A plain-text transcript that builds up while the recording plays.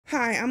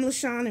Hi, I'm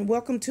LaShawn and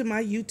welcome to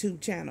my YouTube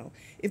channel.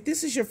 If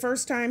this is your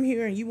first time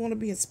here and you want to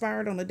be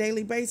inspired on a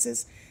daily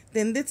basis,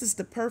 then this is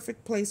the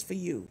perfect place for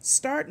you.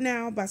 Start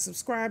now by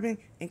subscribing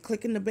and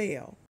clicking the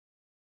bell.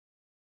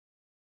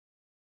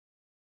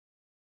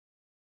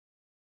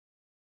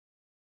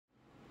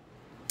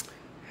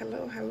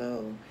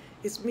 Hello.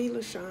 It's me,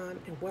 LaShawn,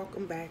 and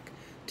welcome back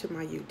to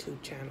my YouTube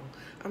channel.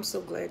 I'm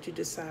so glad you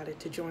decided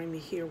to join me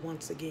here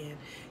once again.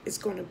 It's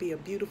going to be a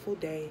beautiful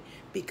day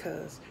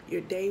because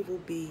your day will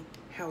be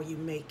how you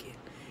make it.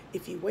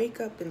 If you wake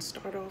up and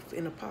start off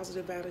in a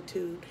positive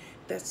attitude,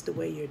 that's the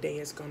way your day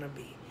is going to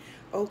be.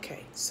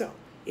 Okay, so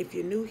if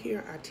you're new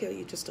here, I tell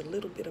you just a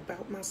little bit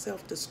about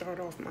myself to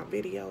start off my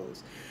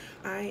videos.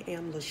 I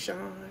am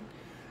LaShawn.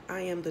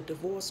 I am the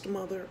divorced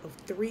mother of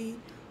 3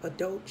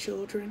 adult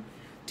children,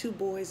 2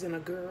 boys and a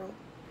girl.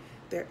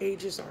 Their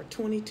ages are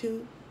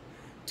 22,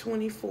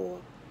 24,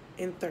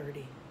 and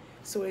 30.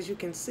 So as you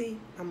can see,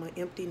 I'm an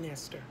empty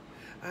nester.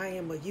 I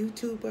am a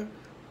YouTuber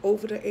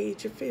over the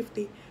age of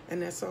 50,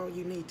 and that's all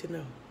you need to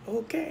know.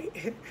 Okay?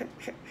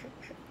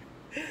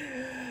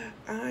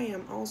 I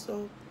am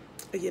also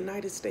a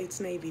United States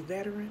Navy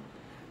veteran.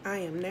 I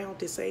am now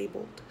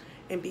disabled,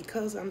 and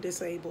because I'm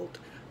disabled,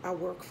 I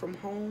work from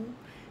home,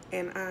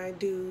 and I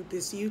do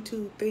this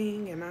YouTube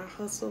thing, and I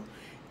hustle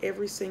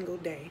every single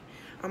day.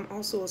 I'm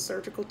also a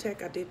surgical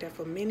tech. I did that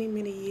for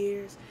many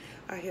years.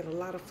 I had a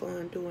lot of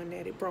fun doing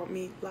that. It brought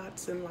me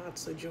lots and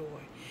lots of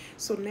joy.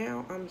 So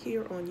now I'm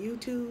here on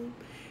YouTube,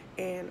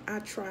 and I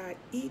try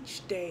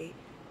each day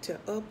to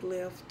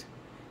uplift,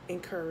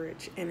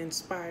 encourage, and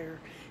inspire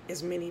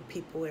as many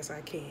people as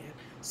I can.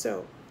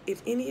 So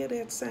if any of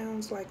that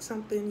sounds like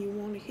something you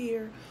want to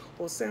hear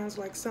or sounds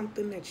like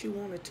something that you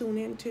want to tune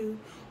into,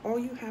 all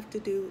you have to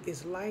do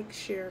is like,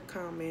 share,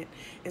 comment,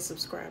 and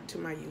subscribe to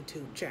my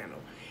YouTube channel.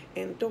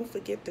 And don't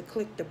forget to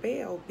click the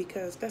bell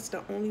because that's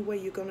the only way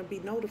you're going to be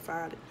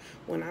notified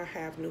when I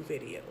have new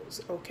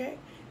videos, okay?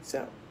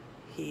 So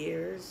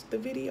here's the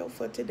video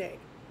for today.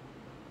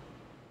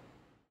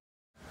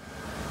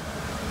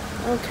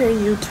 Okay,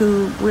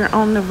 YouTube, we're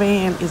on the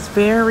van. It's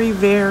very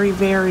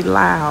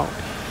loud.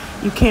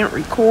 You can't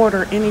record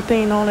or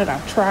anything on it.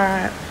 I've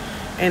tried,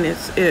 and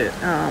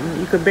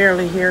you could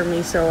barely hear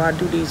me, so I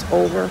do these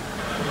over.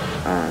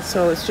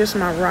 So it's just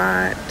my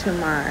ride to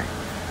my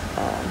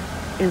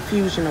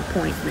infusion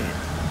appointment,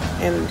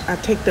 and I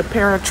take the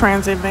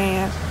paratransit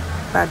van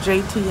by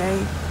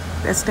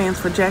JTA. That stands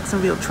for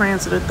Jacksonville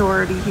Transit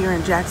Authority here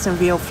in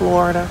Jacksonville,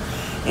 Florida,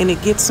 and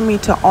it gets me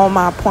to all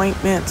my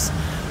appointments.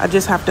 I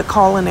just have to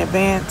call in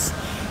advance,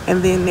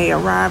 and then they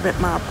arrive at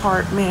my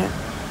apartment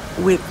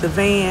with the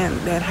van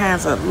that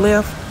has a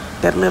lift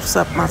that lifts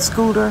up my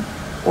scooter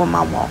or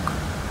my walker.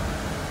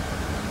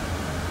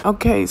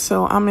 Okay,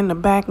 so I'm in the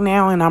back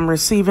now, and I'm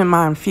receiving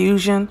my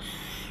infusion,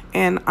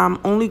 and I'm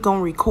only going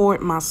to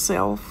record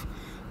myself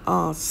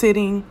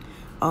sitting,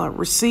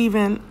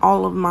 receiving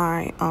all of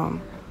my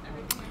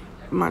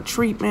my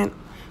treatment.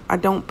 I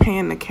don't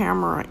pan the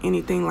camera or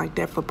anything like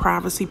that for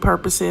privacy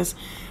purposes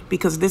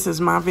because this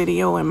is my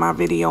video and my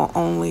video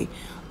only.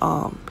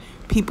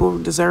 People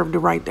deserve the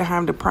right to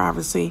have the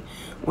privacy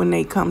when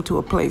they come to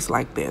a place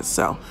like this.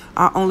 So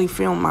I only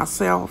film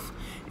myself.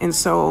 And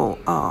so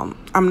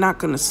I'm not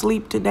going to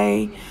sleep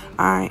today.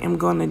 I am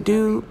going to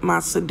do my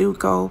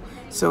Sudoku.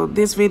 So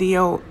this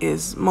video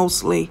is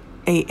mostly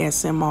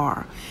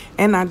ASMR.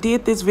 And I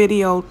did this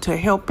video to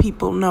help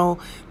people know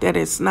that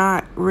it's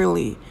not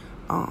really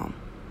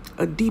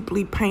a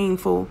deeply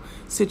painful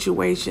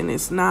situation.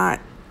 It's not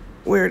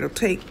where it'll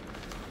take,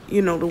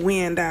 the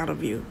wind out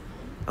of you.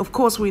 Of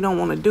course, we don't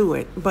want to do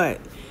it, but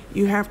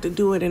you have to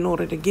do it in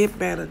order to get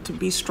better, to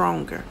be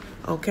stronger,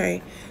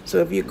 okay? So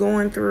if you're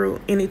going through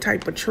any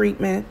type of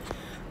treatment,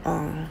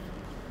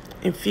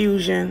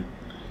 infusion,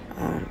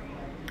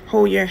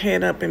 hold your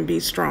head up and be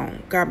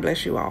strong. God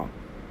bless you all.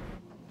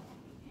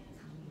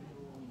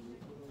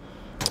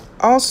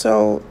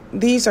 Also,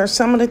 these are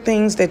some of the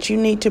things that you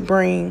need to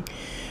bring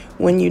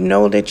when you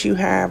know that you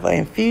have an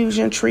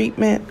infusion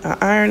treatment, an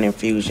iron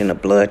infusion, a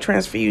blood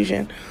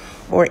transfusion,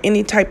 or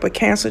any type of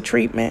cancer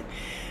treatment.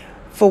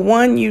 For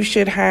one, you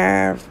should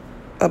have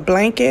a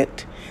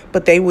blanket,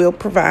 but they will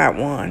provide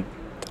one.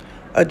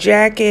 A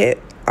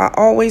jacket. I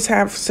always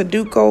have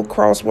Sudoku,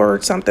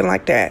 crossword, something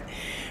like that.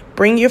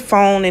 Bring your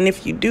phone, and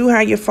if you do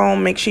have your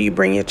phone, make sure you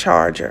bring your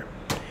charger.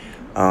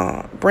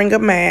 Bring a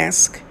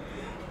mask,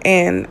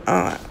 and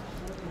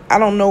I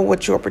don't know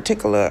what your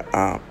particular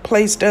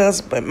place does,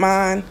 but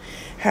mine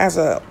has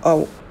a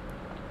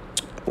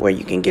where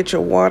you can get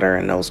your water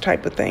and those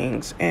type of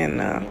things.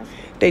 And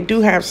they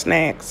do have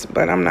snacks,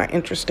 but I'm not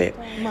interested.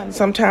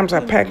 Sometimes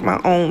I pack my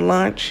own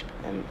lunch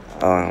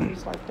and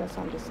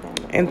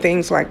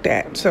things like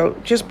that. So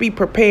just be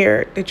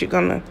prepared that you're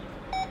going to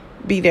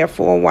be there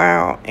for a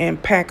while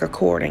and pack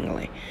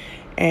accordingly.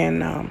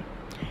 And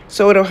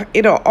so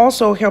it'll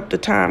also help the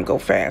time go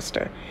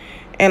faster.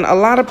 And a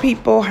lot of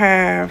people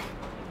have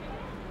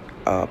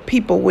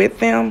people with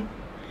them,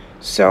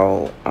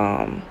 so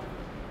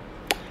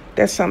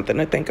that's something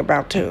to think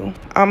about too.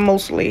 I'm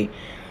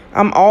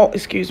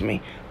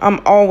I'm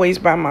always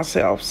by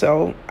myself,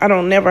 so I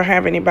don't never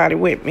have anybody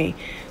with me.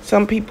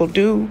 Some people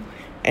do,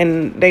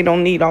 and they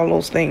don't need all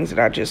those things that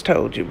I just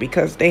told you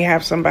because they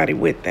have somebody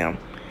with them.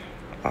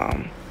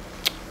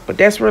 But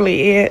that's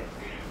really it.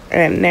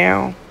 And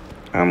now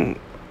I'm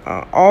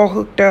all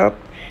hooked up.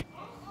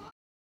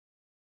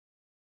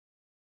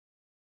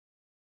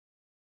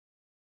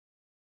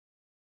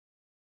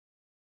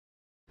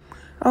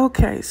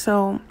 Okay,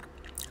 so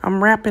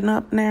I'm wrapping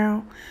up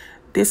now.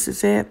 This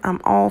is it.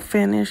 I'm all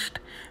finished,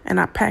 and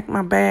I packed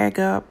my bag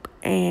up,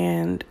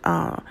 and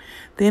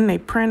then they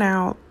print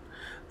out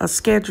a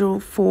schedule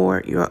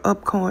for your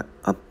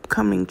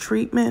upcoming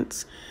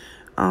treatments,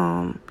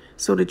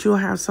 so that you'll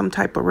have some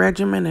type of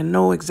regimen and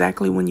know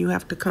exactly when you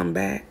have to come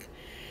back.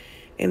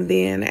 And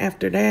then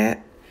after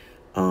that,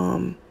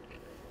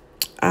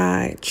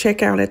 I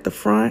check out at the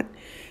front,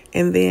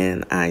 and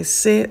then I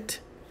sit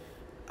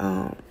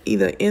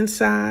either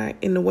inside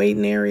in the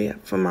waiting area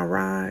for my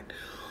ride.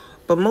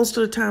 But most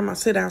of the time I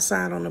sit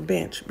outside on the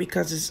bench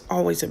because it's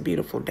always a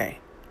beautiful day.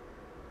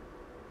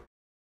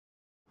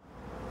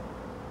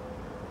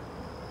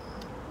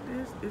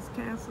 This is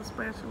Cancer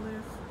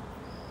Specialist.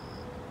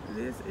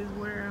 This is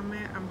where I'm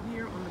at. I'm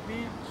here on the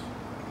bench,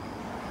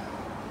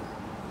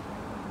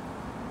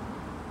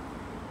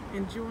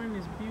 enjoying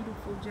this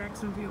beautiful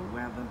Jacksonville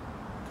weather.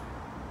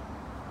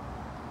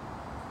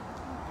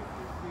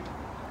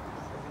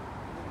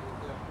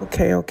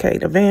 Okay,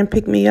 the van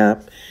picked me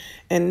up,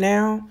 and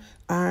now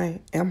I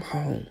am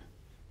home.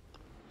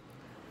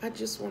 I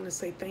just want to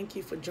say thank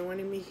you for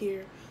joining me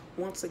here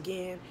once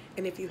again.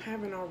 And if you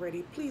haven't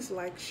already, please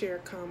like, share,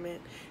 comment,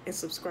 and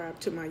subscribe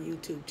to my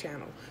YouTube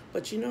channel.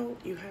 But you know,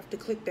 you have to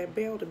click that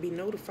bell to be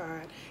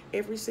notified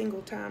every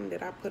single time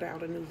that I put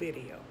out a new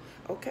video.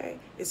 Okay?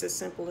 It's as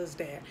simple as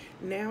that.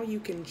 Now you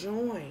can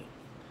join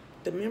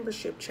the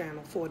membership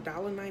channel for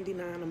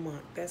 $1.99 a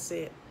month. That's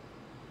it.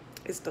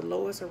 It's the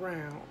lowest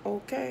around,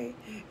 okay?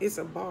 It's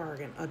a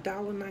bargain,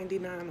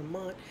 $1.99 a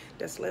month.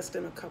 That's less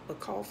than a cup of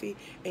coffee,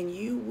 and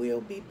you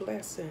will be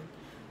blessing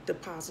the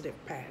positive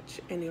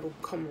patch, and it'll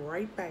come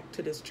right back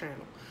to this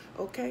channel,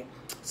 okay?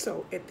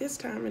 So at this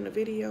time in the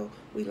video,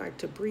 we like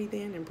to breathe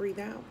in and breathe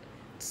out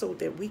so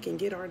that we can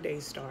get our day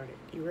started.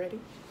 You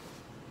ready?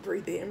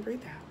 Breathe in,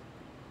 breathe out.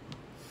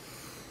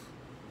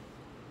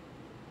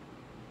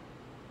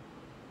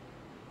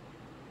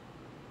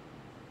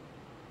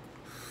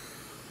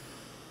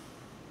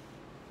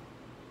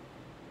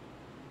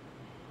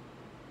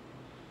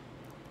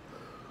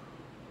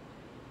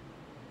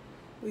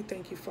 We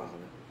thank you, Father.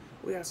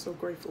 We are so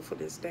grateful for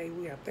this day.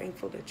 We are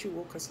thankful that you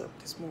woke us up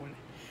this morning.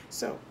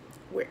 So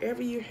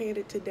wherever you're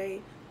headed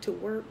today, to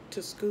work,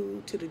 to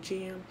school, to the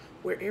gym,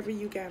 wherever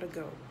you gotta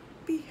go,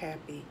 be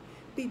happy,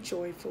 be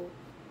joyful,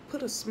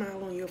 put a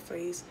smile on your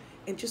face,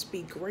 and just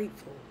be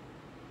grateful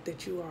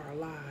that you are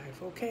alive,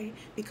 okay?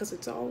 Because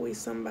it's always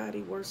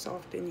somebody worse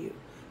off than you,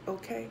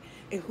 okay?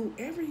 And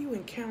whoever you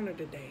encounter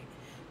today,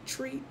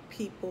 treat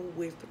people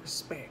with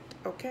respect,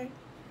 okay?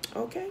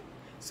 Okay?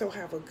 So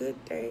have a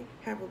good day,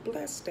 have a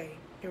blessed day,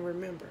 and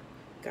remember,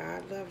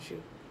 God loves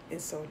you,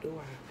 and so do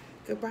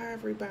I. Goodbye,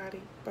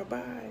 everybody.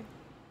 Bye-bye.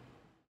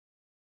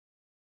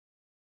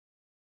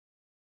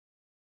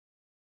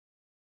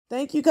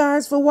 Thank you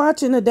guys for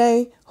watching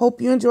today.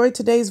 Hope you enjoyed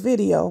today's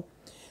video.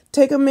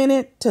 Take a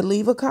minute to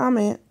leave a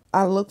comment.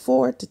 I look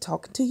forward to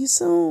talking to you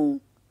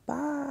soon.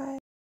 Bye.